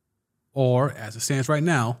or, as it stands right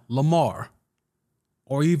now, Lamar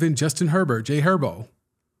or even Justin Herbert, Jay Herbo,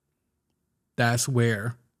 that's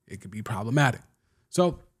where it could be problematic.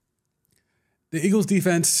 So, the Eagles'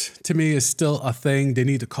 defense, to me, is still a thing. They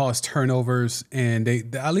need to cause turnovers, and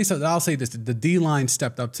at least I'll say this, the D-line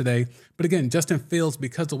stepped up today. But again, Justin Fields,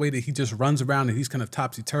 because the way that he just runs around and he's kind of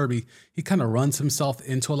topsy-turvy, he kind of runs himself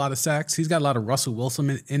into a lot of sacks. He's got a lot of Russell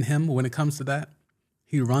Wilson in him when it comes to that.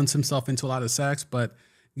 He runs himself into a lot of sacks. But,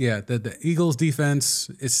 yeah, the Eagles' defense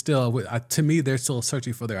is still, to me, they're still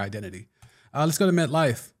searching for their identity. Let's go to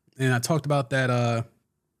MetLife. And I talked about that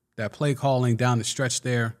play calling down the stretch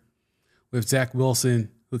there with Zach Wilson,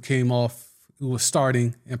 who was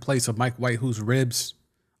starting in place of Mike White, whose ribs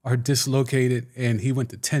are dislocated, and he went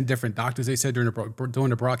to 10 different doctors. They said during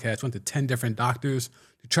the broadcast, went to 10 different doctors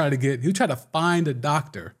to try to find a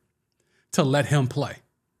doctor to let him play.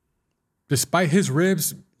 Despite his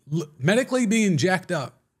ribs medically being jacked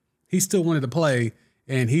up, he still wanted to play,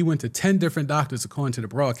 and he went to 10 different doctors, according to the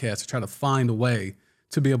broadcast, to try to find a way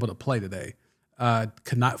to be able to play today.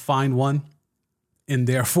 Could not find one, and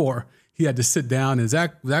therefore he had to sit down. And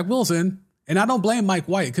Zach Wilson, and I don't blame Mike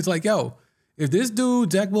White, because if this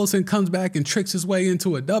dude, Zach Wilson, comes back and tricks his way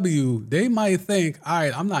into a W, they might think, all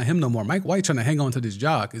right, I'm not him no more. Mike White trying to hang on to this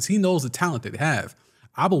job because he knows the talent they have.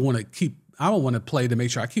 I would want to play to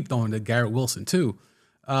make sure I keep throwing to Garrett Wilson too.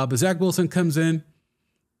 But Zach Wilson comes in.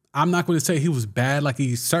 I'm not going to say he was bad. Like,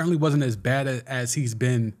 he certainly wasn't as bad as he's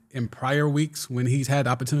been in prior weeks when he's had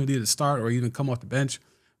opportunity to start or even come off the bench.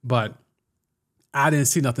 But I didn't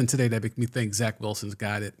see nothing today that made me think Zach Wilson's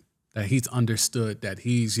got it, that he's understood, that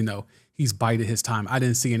he's bided his time. I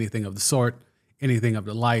didn't see anything of the sort, anything of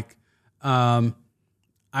the like. I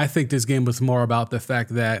think this game was more about the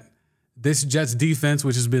fact that this Jets defense,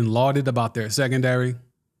 which has been lauded about their secondary,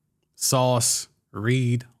 Sauce,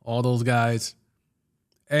 Reed, all those guys.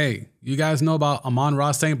 Hey, you guys know about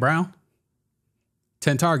Amon-Ra St. Brown?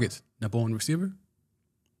 10 targets, number one receiver.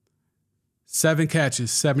 7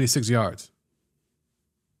 catches, 76 yards.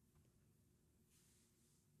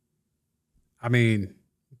 I mean,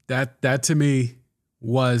 that to me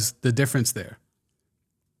was the difference there.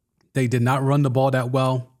 They did not run the ball that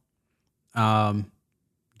well.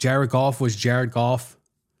 Jared Goff was Jared Goff.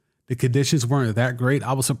 The conditions weren't that great.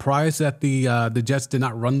 I was surprised that the Jets did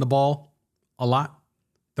not run the ball a lot.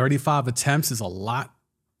 35 attempts is a lot,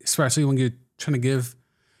 especially when you're giving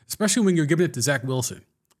it to Zach Wilson.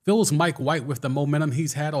 If it was Mike White with the momentum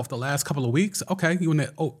he's had off the last couple of weeks, okay, you want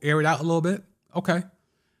to air it out a little bit? Okay.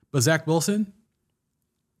 But Zach Wilson,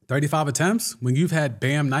 35 attempts, when you've had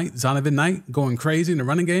Bam Knight, Zonovan Knight going crazy in the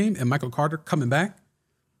running game and Michael Carter coming back,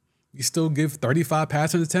 you still give 35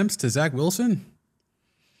 passing attempts to Zach Wilson?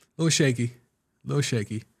 A little shaky.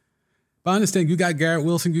 But I understand you got Garrett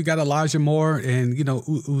Wilson, you got Elijah Moore, and,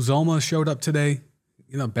 Uzoma showed up today.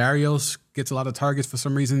 Barrios gets a lot of targets for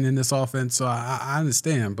some reason in this offense, so I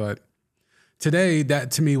understand. But today,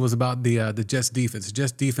 that to me was about the Jets defense. The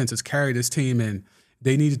Jets defense has carried this team, and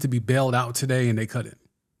they needed to be bailed out today, and they couldn't.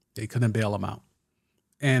 They couldn't bail them out.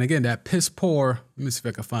 And again, that piss poor, let me see if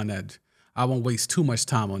I can find that. I won't waste too much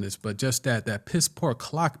time on this, but just that piss poor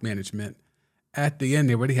clock management at the end,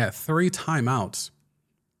 they already had 3 timeouts.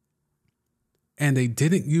 And they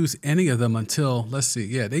didn't use any of them until, let's see,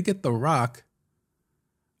 yeah, they get the rock.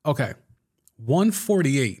 Okay,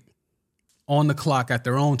 1:48 on the clock at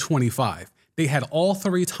their own 25. They had all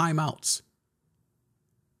 3 timeouts.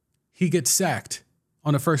 He gets sacked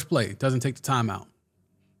on the first play, doesn't take the timeout.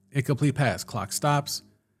 Incomplete pass, clock stops.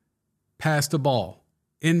 Pass the ball,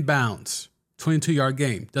 inbounds, 22-yard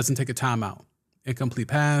game, doesn't take a timeout. Incomplete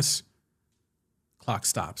pass, clock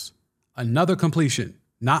stops. Another completion,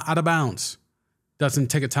 not out of bounds, doesn't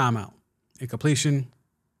take a timeout. Incompletion,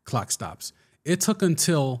 clock stops. It took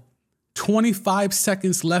until 25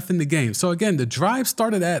 seconds left in the game. So again, the drive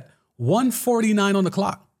started at 1:49 on the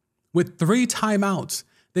clock with 3 timeouts.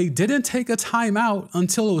 They didn't take a timeout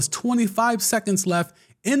until it was 25 seconds left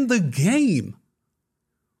in the game.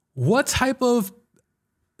 What type of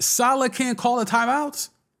Saleh can't call the timeouts?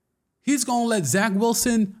 He's going to let Zach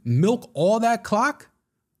Wilson milk all that clock?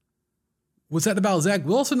 Was that about Zach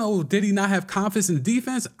Wilson, or did he not have confidence in the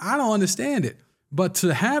defense? I don't understand it. But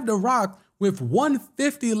to have the rock with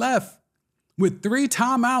 1:50 left, with 3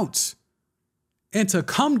 timeouts, and to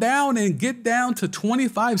come down and get down to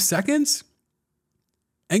 25 seconds,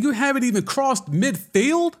 and you haven't even crossed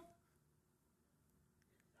midfield?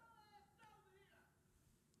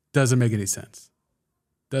 Doesn't make any sense.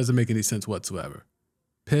 Doesn't make any sense whatsoever.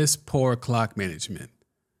 Piss poor clock management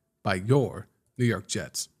by your New York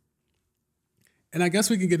Jets. And I guess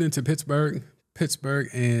we can get into Pittsburgh,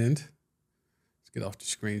 and let's get off the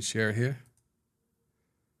screen share here.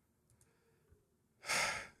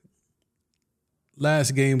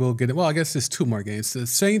 Last game we'll get it. Well, I guess there's 2 more games. The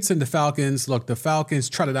Saints and the Falcons. Look, the Falcons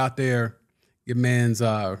trotted out there. Your man's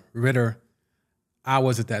Ritter. I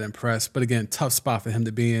wasn't that impressed. But again, tough spot for him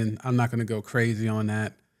to be in. I'm not going to go crazy on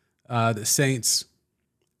that. The Saints,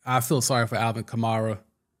 I feel sorry for Alvin Kamara.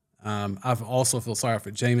 I've also feel sorry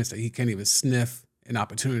for Jameis that he can't even sniff an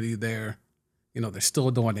opportunity there. They're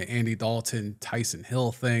still doing the Andy Dalton, Tyson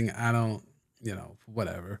Hill thing. I don't,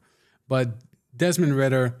 whatever. But Desmond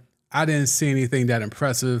Ritter, I didn't see anything that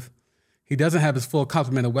impressive. He doesn't have his full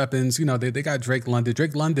complement of weapons. They got Drake London.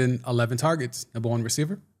 Drake London, 11 targets, number 1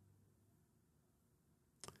 receiver.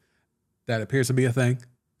 That appears to be a thing.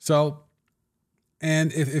 So,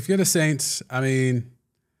 and if you're the Saints, I mean,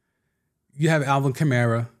 you have Alvin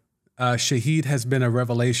Kamara. Shaheed has been a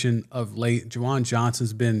revelation of late. Juwan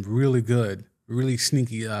Johnson's been really good, really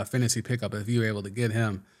sneaky fantasy pickup if you were able to get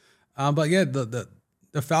him. But yeah, the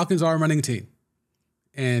Falcons are a running team.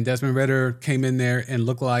 And Desmond Ritter came in there and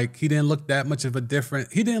looked like he didn't look that much of a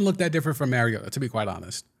different. He didn't look that different from Mariota, to be quite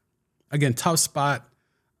honest. Again, tough spot,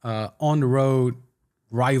 on the road,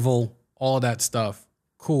 rival, all that stuff.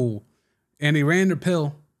 Cool. And he ran the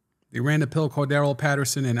pill. Cordero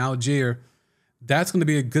Patterson and Algier. That's going to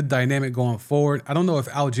be a good dynamic going forward. I don't know if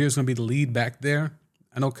Algier is going to be the lead back there.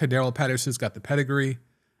 I know Cordero Patterson's got the pedigree.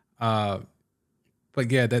 But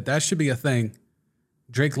yeah, that should be a thing.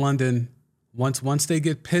 Drake London, once they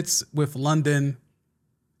get Pitts with London,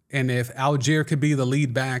 and if Algier could be the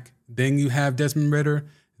lead back, then you have Desmond Ritter,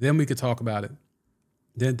 then we could talk about it.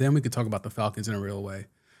 Then we could talk about the Falcons in a real way.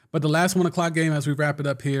 But the last 1 o'clock game, as we wrap it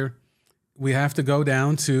up here, we have to go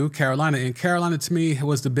down to Carolina. And Carolina, to me,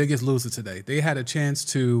 was the biggest loser today. They had a chance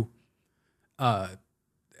to,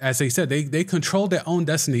 as they said, they controlled their own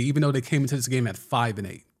destiny, even though they came into this game at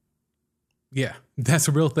 5-8. Yeah, that's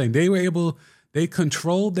a real thing. They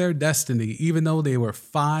controlled their destiny, even though they were a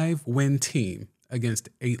 5-win team against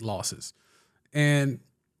 8 losses. And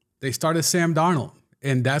they started Sam Darnold.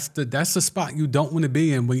 And that's the spot you don't want to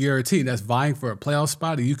be in when you're a team that's vying for a playoff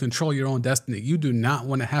spot and you control your own destiny. You do not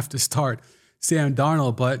want to have to start Sam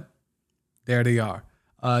Darnold, but there they are.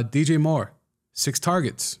 DJ Moore, 6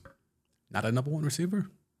 targets. Not a number 1 receiver?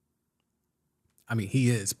 I mean, he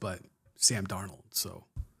is, but Sam Darnold. So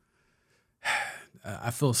I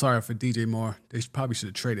feel sorry for DJ Moore. They probably should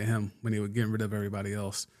have traded him when they were getting rid of everybody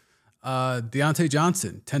else. Deontay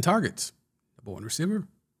Johnson, 10 targets. Number 1 receiver.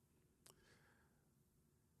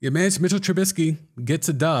 Your man, Mitchell Trubisky, gets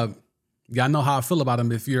a dub. Y'all know how I feel about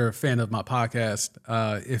him if you're a fan of my podcast.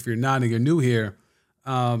 If you're not and you're new here,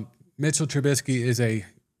 Mitchell Trubisky is a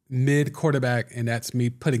mid quarterback, and that's me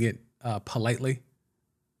putting it politely,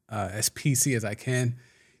 as PC as I can.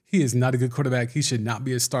 He is not a good quarterback. He should not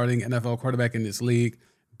be a starting NFL quarterback in this league,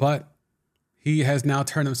 but he has now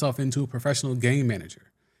turned himself into a professional game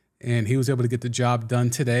manager, and he was able to get the job done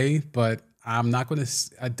today. But I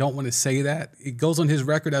don't want to say that. It goes on his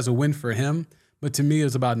record as a win for him, but to me, it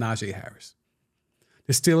was about Najee Harris.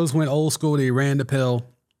 The Steelers went old school. They ran the pill,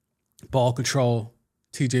 ball control.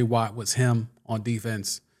 TJ Watt was him on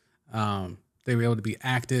defense. They were able to be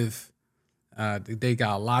active. They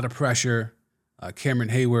got a lot of pressure. Cameron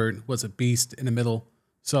Hayward was a beast in the middle.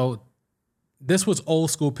 So this was old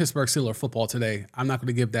school Pittsburgh Steelers football today. I'm not going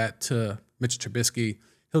to give that to Mitch Trubisky.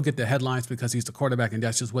 He'll get the headlines because he's the quarterback, and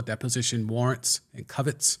that's just what that position warrants and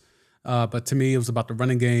covets. But to me, it was about the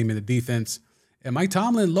running game and the defense. And Mike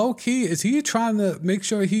Tomlin, low key, is he trying to make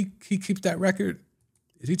sure he keeps that record?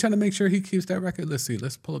 Is he trying to make sure he keeps that record? Let's see.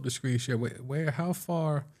 Let's pull up the screen share. How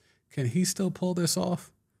far can he still pull this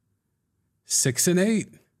off?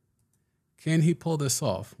 6-8. Can he pull this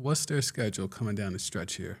off? What's their schedule coming down the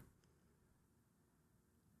stretch here?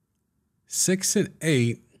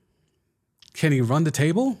 6-8. Can he run the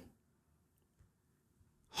table?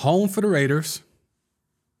 Home for the Raiders,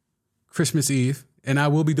 Christmas Eve, and I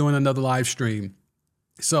will be doing another live stream.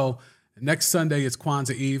 So next Sunday is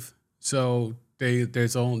Kwanzaa Eve. So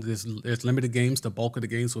there's limited games. The bulk of the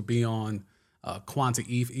games will be on Kwanzaa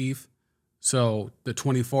Eve. So the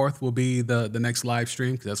 24th will be the next live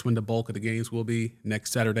stream, because that's when the bulk of the games will be,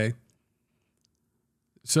 next Saturday.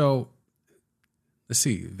 So let's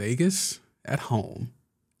see, Vegas at home,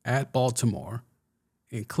 at Baltimore,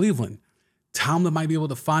 in Cleveland. Tomlin might be able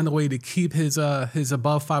to find a way to keep his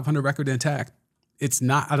above 500 record intact. It's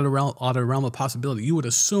not out of the realm of possibility. You would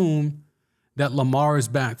assume that Lamar is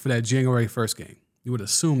back for that January 1st game. You would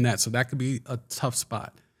assume that, so that could be a tough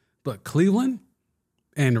spot. But Cleveland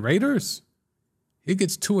and Raiders, he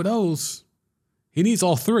gets 2 of those. He needs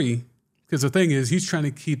all 3, because the thing is, he's trying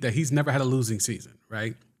to keep that. He's never had a losing season,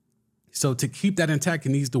 right? So to keep that intact,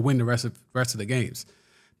 he needs to win the rest of the games.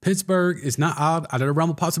 Pittsburgh is not out of the realm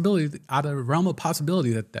of possibility.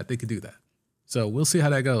 That they could do that. So we'll see how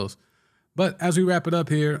that goes. But as we wrap it up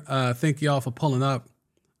here, thank y'all for pulling up.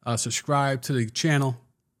 Subscribe to the channel.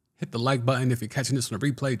 Hit the like button if you're catching this on a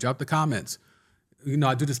replay. Drop the comments. You know,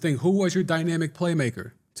 I do this thing. Who was your dynamic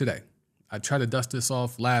playmaker today? I tried to dust this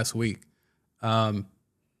off last week. Who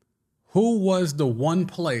was the one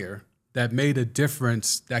player that made a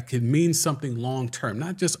difference that could mean something long term?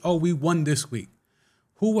 Not just, oh, we won this week.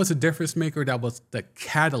 Who was a difference maker that was the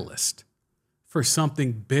catalyst for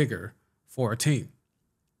something bigger for a team?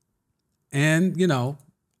 And, you know,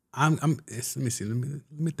 let me see. Let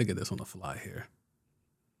me think of this on the fly here.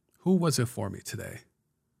 Who was it for me today?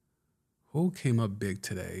 Who came up big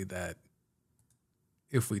today that,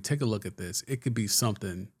 if we take a look at this, it could be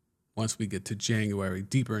something once we get to January,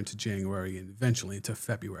 deeper into January, and eventually into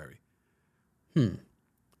February? I'm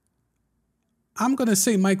going to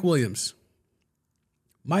say Mike Williams.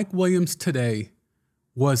 Mike Williams today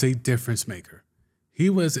was a difference maker. He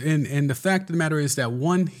was and the fact of the matter is that,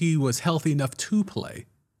 one, he was healthy enough to play.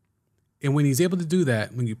 And when he's able to do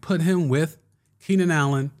that, when you put him with Keenan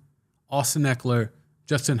Allen, Austin Eckler,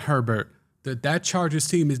 Justin Herbert, that Chargers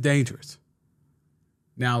team is dangerous.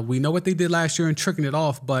 Now, we know what they did last year in tricking it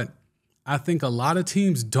off, but I think a lot of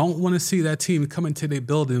teams don't want to see that team come into their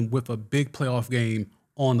building with a big playoff game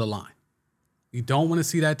on the line. You don't want to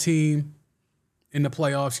see that team in the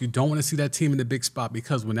playoffs. You don't want to see that team in the big spot,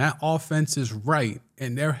 because when that offense is right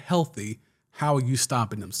and they're healthy, how are you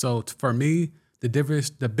stopping them? So for me, the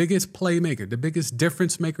biggest playmaker, the biggest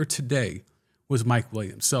difference maker today was Mike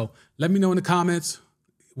Williams. So let me know in the comments,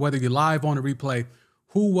 whether you're live on a replay,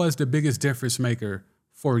 who was the biggest difference maker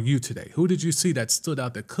for you today? Who did you see that stood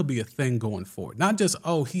out that could be a thing going forward? Not just,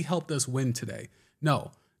 oh, he helped us win today.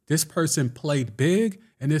 No, this person played big,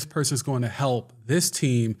 and this person's going to help this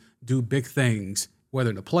team do big things,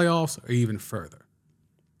 whether in the playoffs or even further.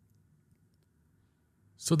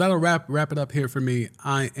 So that'll wrap it up here for me.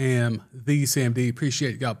 I am the Sam D.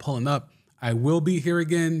 Appreciate y'all pulling up. I will be here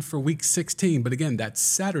again for week 16, but again, that's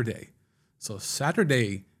Saturday. So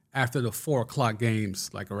Saturday after the 4 o'clock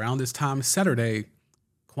games, like around this time Saturday,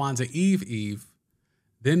 Kwanzaa Eve,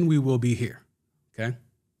 then we will be here. Okay.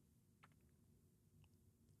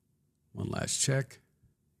 One last check.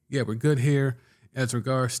 Yeah, we're good here. As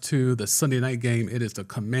regards to the Sunday night game, it is the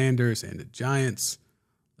Commanders and the Giants.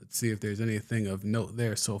 Let's see if there's anything of note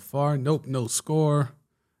there so far. Nope, no score.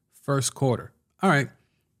 First quarter. All right.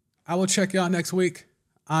 I will check y'all next week.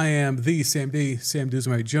 I am the Sam D, Sam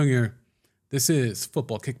Dewsbury Jr. This is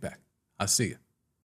Football Kickback. I'll see you.